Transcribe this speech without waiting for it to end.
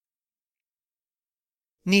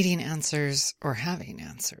needing answers or having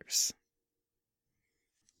answers.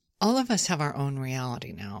 All of us have our own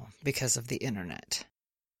reality now because of the internet.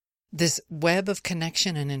 This web of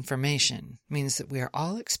connection and information means that we are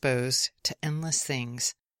all exposed to endless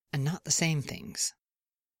things and not the same things.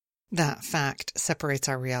 That fact separates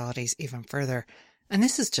our realities even further, and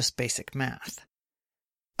this is just basic math.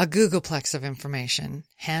 A Googleplex of information,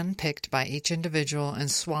 hand-picked by each individual and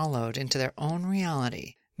swallowed into their own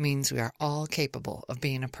reality, means we are all capable of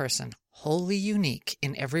being a person wholly unique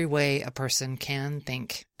in every way a person can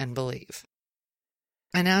think and believe.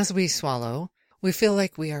 And as we swallow, we feel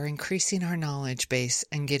like we are increasing our knowledge base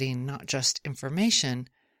and getting not just information,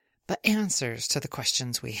 but answers to the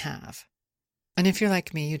questions we have. And if you're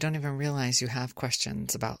like me, you don't even realize you have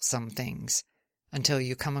questions about some things until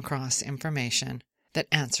you come across information that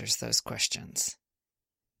answers those questions.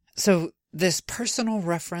 So this personal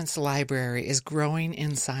reference library is growing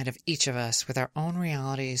inside of each of us with our own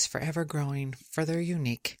realities forever growing further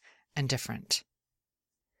unique and different.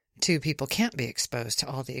 Two people can't be exposed to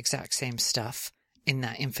all the exact same stuff in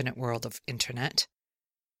that infinite world of internet.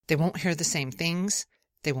 They won't hear the same things.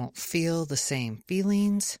 They won't feel the same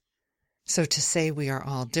feelings. So to say we are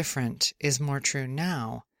all different is more true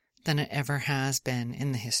now than it ever has been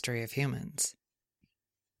in the history of humans.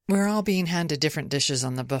 We're all being handed different dishes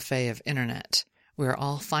on the buffet of internet. We're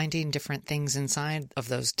all finding different things inside of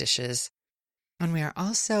those dishes. And we are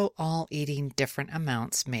also all eating different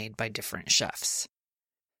amounts made by different chefs.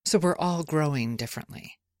 So we're all growing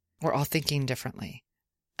differently. We're all thinking differently.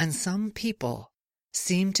 And some people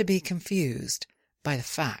seem to be confused by the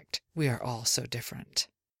fact we are all so different.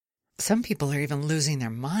 Some people are even losing their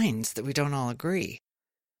minds that we don't all agree,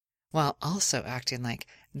 while also acting like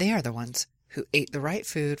they are the ones who ate the right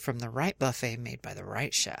food from the right buffet made by the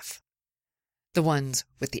right chef. The ones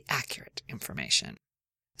with the accurate information.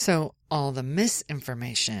 So all the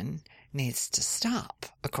misinformation needs to stop,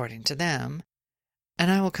 according to them. And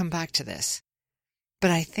I will come back to this.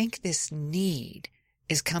 But I think this need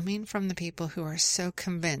is coming from the people who are so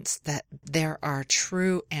convinced that there are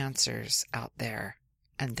true answers out there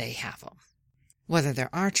and they have them. Whether there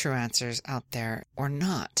are true answers out there or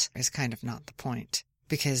not is kind of not the point,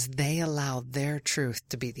 because they allow their truth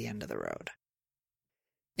to be the end of the road.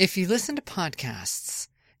 If you listen to podcasts,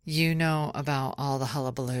 you know about all the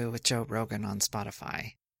hullabaloo with Joe Rogan on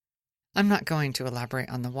Spotify. I'm not going to elaborate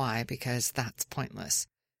on the why because that's pointless,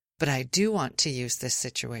 but I do want to use this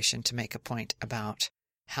situation to make a point about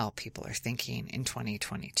how people are thinking in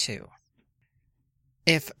 2022.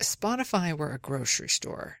 If Spotify were a grocery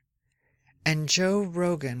store, and Joe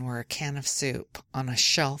Rogan were a can of soup on a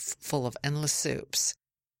shelf full of endless soups,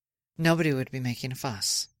 nobody would be making a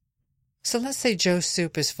fuss. So let's say Joe's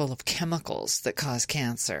soup is full of chemicals that cause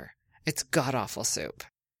cancer. It's god-awful soup.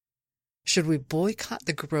 Should we boycott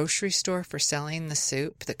the grocery store for selling the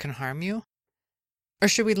soup that can harm you? Or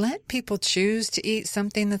should we let people choose to eat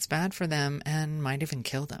something that's bad for them and might even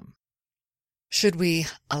kill them? Should we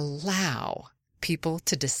allow people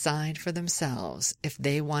to decide for themselves if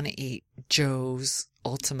they want to eat Joe's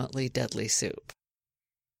ultimately deadly soup?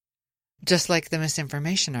 Just like the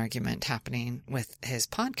misinformation argument happening with his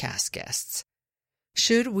podcast guests.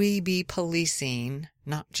 Should we be policing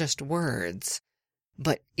not just words,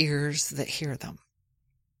 but ears that hear them?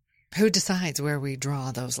 Who decides where we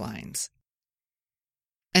draw those lines?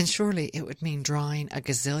 And surely it would mean drawing a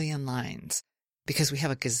gazillion lines, because we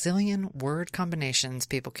have a gazillion word combinations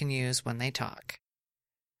people can use when they talk.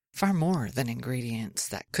 Far more than ingredients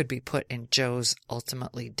that could be put in Joe's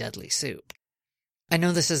ultimately deadly soup. I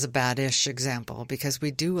know this is a bad-ish example because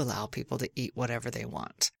we do allow people to eat whatever they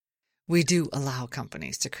want. We do allow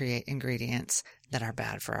companies to create ingredients that are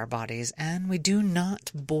bad for our bodies, and we do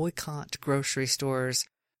not boycott grocery stores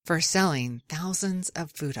for selling thousands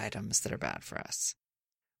of food items that are bad for us.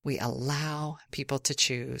 We allow people to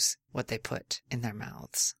choose what they put in their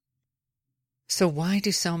mouths. So why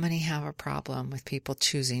do so many have a problem with people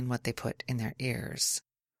choosing what they put in their ears,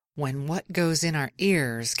 when what goes in our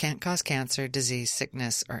ears can't cause cancer, disease,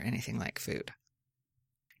 sickness, or anything like food?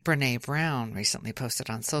 Brené Brown recently posted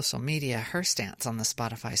on social media her stance on the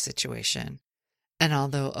Spotify situation, and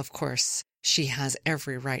although, of course, she has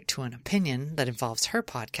every right to an opinion that involves her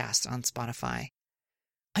podcast on Spotify,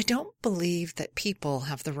 I don't believe that people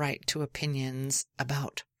have the right to opinions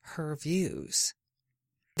about her views.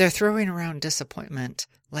 They're throwing around disappointment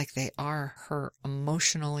like they are her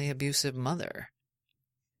emotionally abusive mother.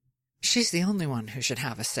 She's the only one who should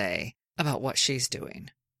have a say about what she's doing.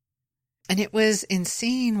 And it was in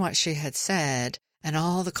seeing what she had said and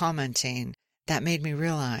all the commenting that made me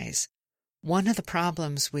realize one of the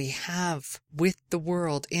problems we have with the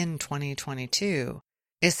world in 2022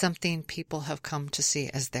 is something people have come to see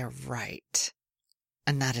as their right,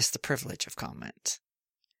 and that is the privilege of comment.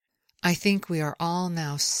 I think we are all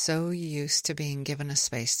now so used to being given a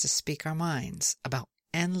space to speak our minds about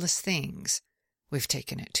endless things, we've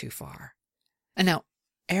taken it too far. And now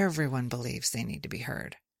everyone believes they need to be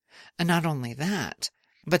heard. And not only that,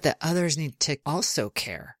 but that others need to also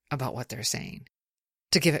care about what they're saying,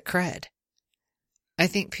 to give it cred. I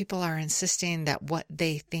think people are insisting that what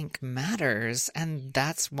they think matters, and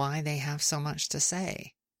that's why they have so much to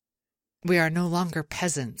say. We are no longer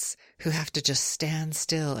peasants who have to just stand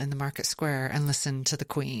still in the market square and listen to the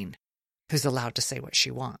queen, who's allowed to say what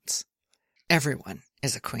she wants. Everyone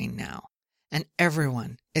is a queen now, and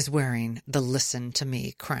everyone is wearing the listen to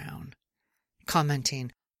me crown,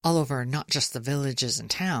 commenting all over not just the villages and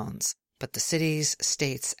towns, but the cities,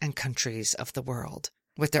 states, and countries of the world,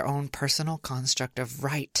 with their own personal construct of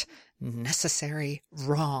right, necessary,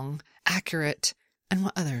 wrong, accurate, and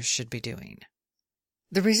what others should be doing.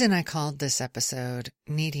 The reason I called this episode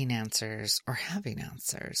Needing Answers or Having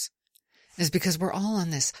Answers is because we're all on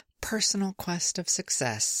this personal quest of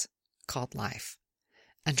success called life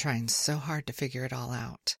and trying so hard to figure it all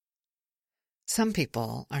out. Some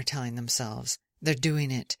people are telling themselves they're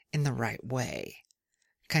doing it in the right way,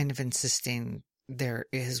 kind of insisting there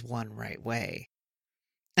is one right way.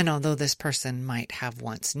 And although this person might have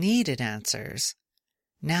once needed answers,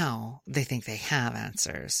 now they think they have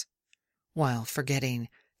answers, while forgetting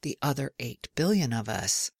the other 8 billion of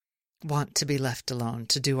us want to be left alone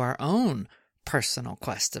to do our own personal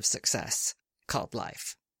quest of success called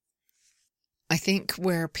life. I think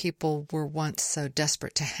where people were once so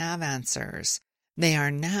desperate to have answers, they are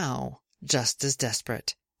now just as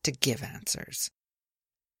desperate to give answers.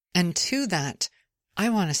 And to that, I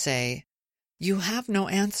want to say, you have no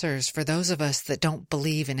answers for those of us that don't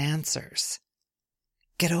believe in answers.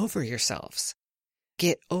 Get over yourselves.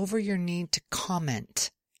 Get over your need to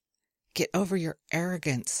comment. Get over your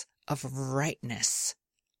arrogance of rightness.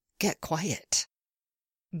 Get quiet.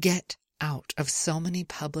 Get out of so many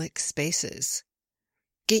public spaces.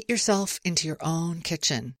 Get yourself into your own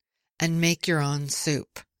kitchen and make your own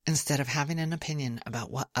soup instead of having an opinion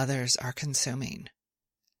about what others are consuming.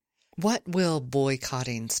 What will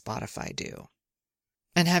boycotting Spotify do?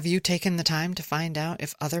 And have you taken the time to find out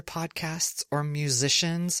if other podcasts or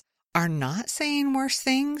musicians are not saying worse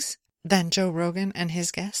things than Joe Rogan and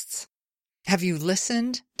his guests? Have you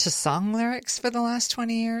listened to song lyrics for the last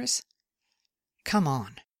 20 years? Come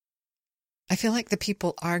on. I feel like the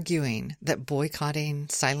people arguing that boycotting,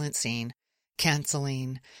 silencing,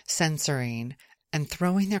 canceling, censoring, and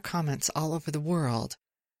throwing their comments all over the world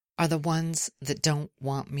are the ones that don't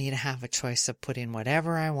want me to have a choice of putting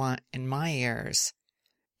whatever I want in my ears,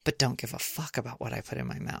 but don't give a fuck about what I put in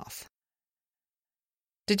my mouth.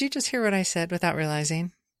 Did you just hear what I said without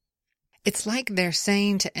realizing? It's like they're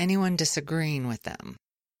saying to anyone disagreeing with them,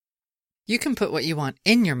 you can put what you want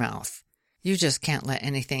in your mouth, you just can't let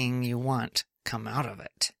anything you want come out of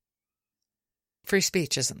it. Free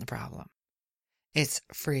speech isn't the problem. It's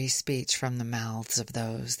free speech from the mouths of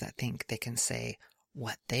those that think they can say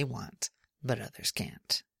what they want, but others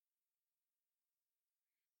can't.